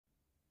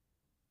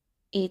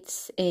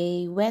It's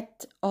a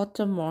wet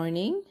autumn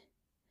morning,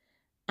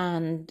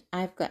 and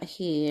I've got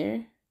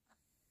here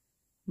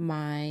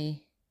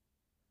my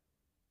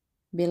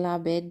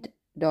beloved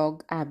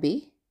dog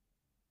Abby,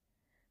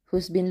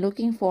 who's been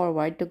looking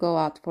forward to go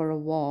out for a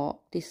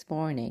walk this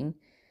morning,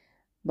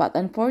 but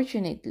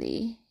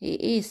unfortunately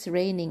it is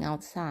raining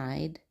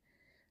outside,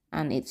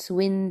 and it's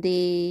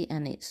windy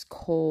and it's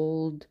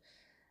cold,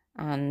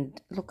 and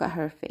look at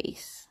her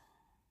face.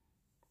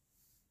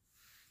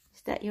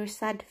 Is that your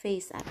sad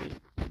face, Abby?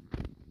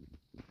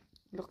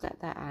 Look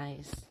at the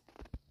eyes.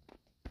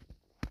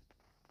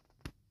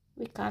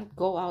 We can't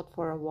go out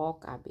for a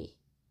walk, Abby.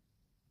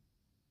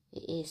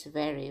 It is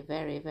very,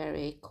 very,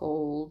 very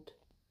cold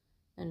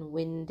and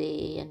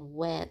windy and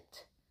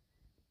wet.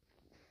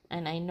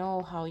 And I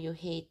know how you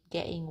hate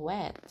getting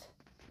wet.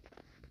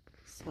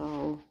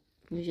 So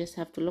you just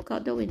have to look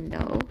out the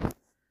window.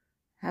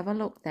 Have a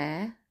look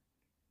there.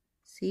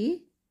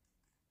 See?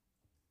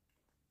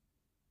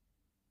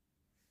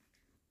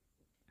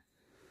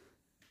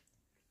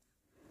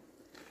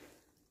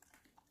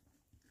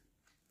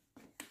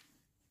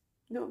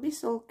 Don't be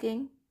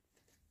sulking.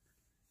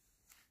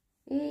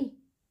 Hey,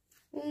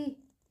 hey.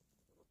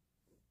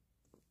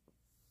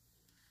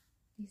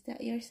 Is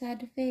that your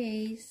sad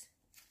face?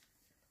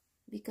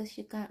 Because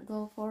you can't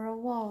go for a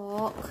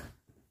walk.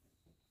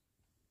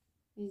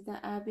 Is that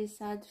Abby's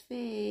sad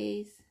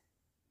face?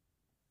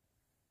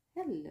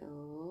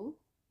 Hello.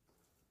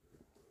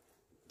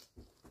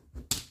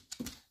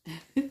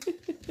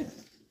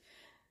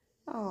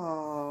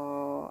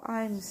 Oh,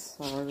 I'm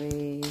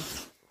sorry.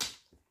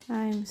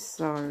 I'm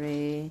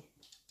sorry.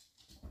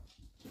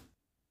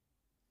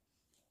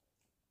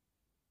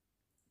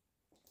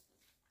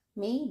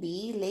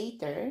 Maybe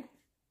later,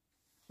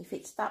 if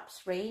it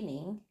stops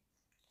raining,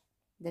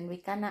 then we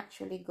can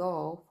actually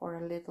go for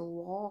a little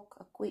walk,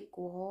 a quick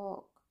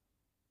walk.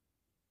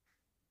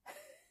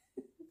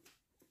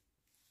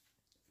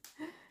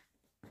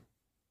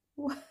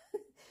 What?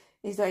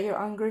 Is that your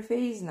angry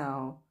face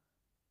now?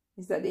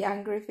 Is that the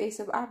angry face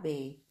of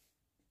Abby?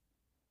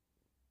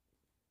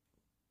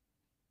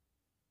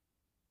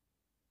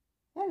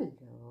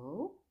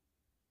 Hello.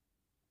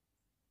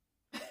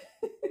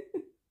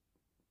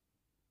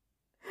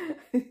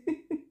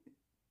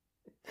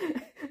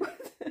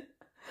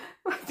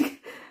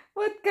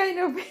 what kind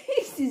of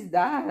face is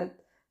that?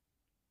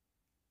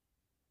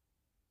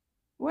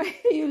 Why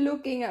are you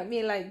looking at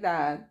me like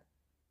that?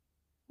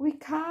 We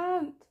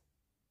can't.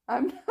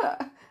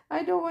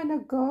 I don't want to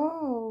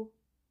go.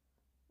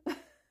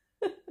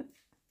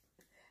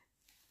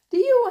 Do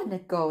you want to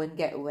go and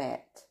get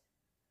wet?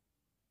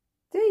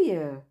 Do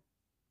you?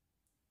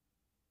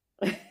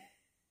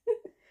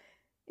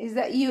 Is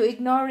that you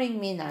ignoring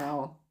me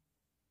now?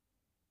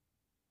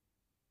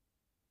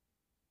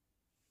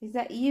 Is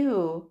that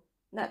you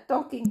not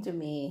talking to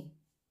me?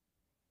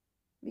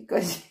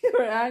 Because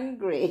you're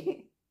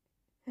angry.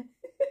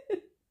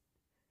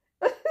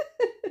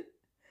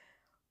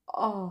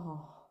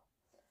 Oh,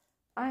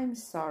 I'm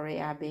sorry,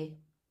 Abby.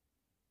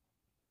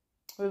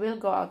 We will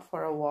go out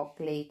for a walk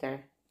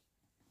later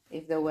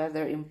if the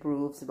weather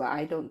improves, but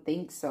I don't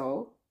think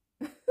so.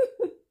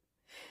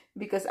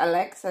 Because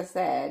Alexa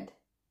said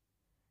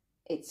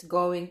it's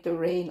going to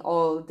rain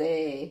all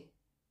day.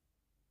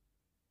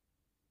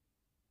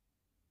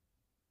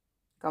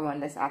 Come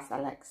on, let's ask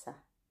Alexa.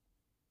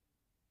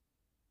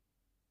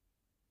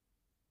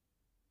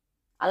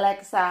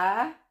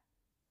 Alexa,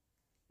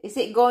 is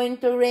it going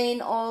to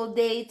rain all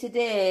day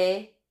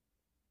today?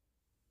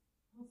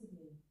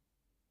 Possibly.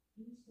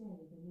 Each day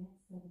of the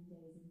next 7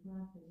 days in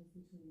Bradford is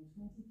between a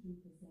 23%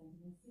 and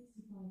a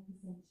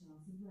 65%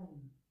 chance of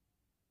rain.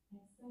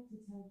 Expect a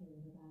total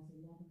of about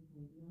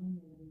 11.9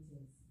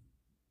 millimeters.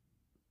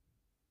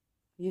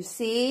 You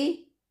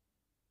see?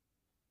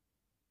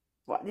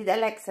 What did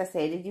Alexa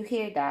say? Did you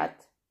hear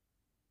that?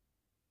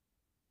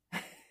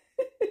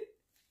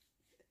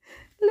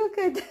 Look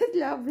at that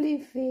lovely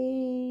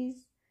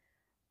face.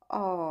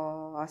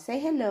 Oh, say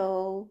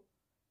hello.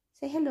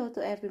 Say hello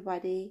to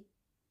everybody.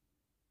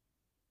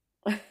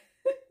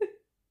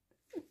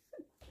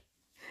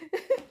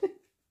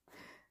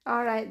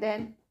 All right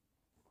then.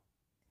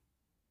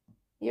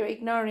 You're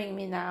ignoring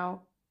me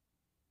now.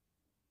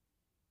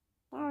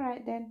 All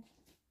right then.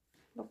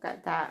 Look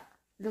at that.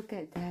 Look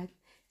at that.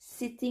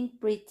 Sitting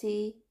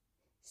pretty.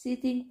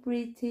 Sitting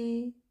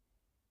pretty.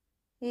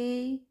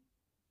 Hey.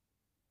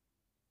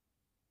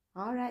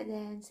 All right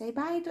then. Say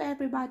bye to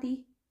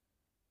everybody.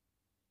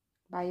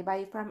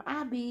 Bye-bye from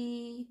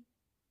Abby.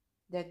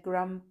 The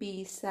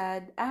grumpy,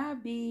 sad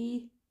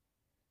Abby.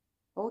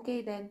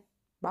 Okay then.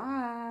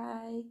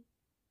 Bye.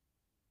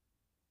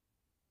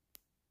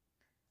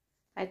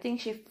 I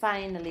think she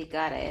finally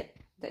got it,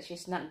 that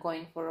she's not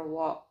going for a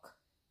walk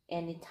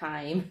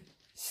anytime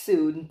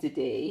soon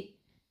today.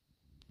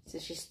 So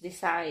she's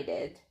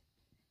decided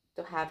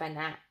to have a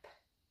nap.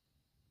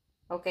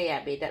 Okay,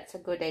 Abby, that's a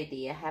good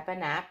idea. Have a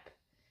nap.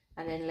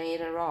 And then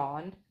later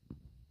on,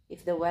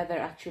 if the weather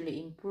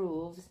actually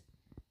improves,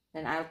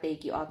 then I'll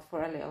take you out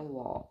for a little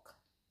walk.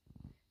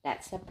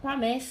 That's a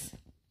promise.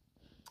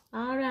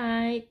 All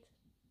right.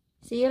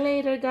 See you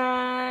later,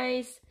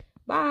 guys.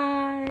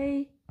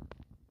 Bye.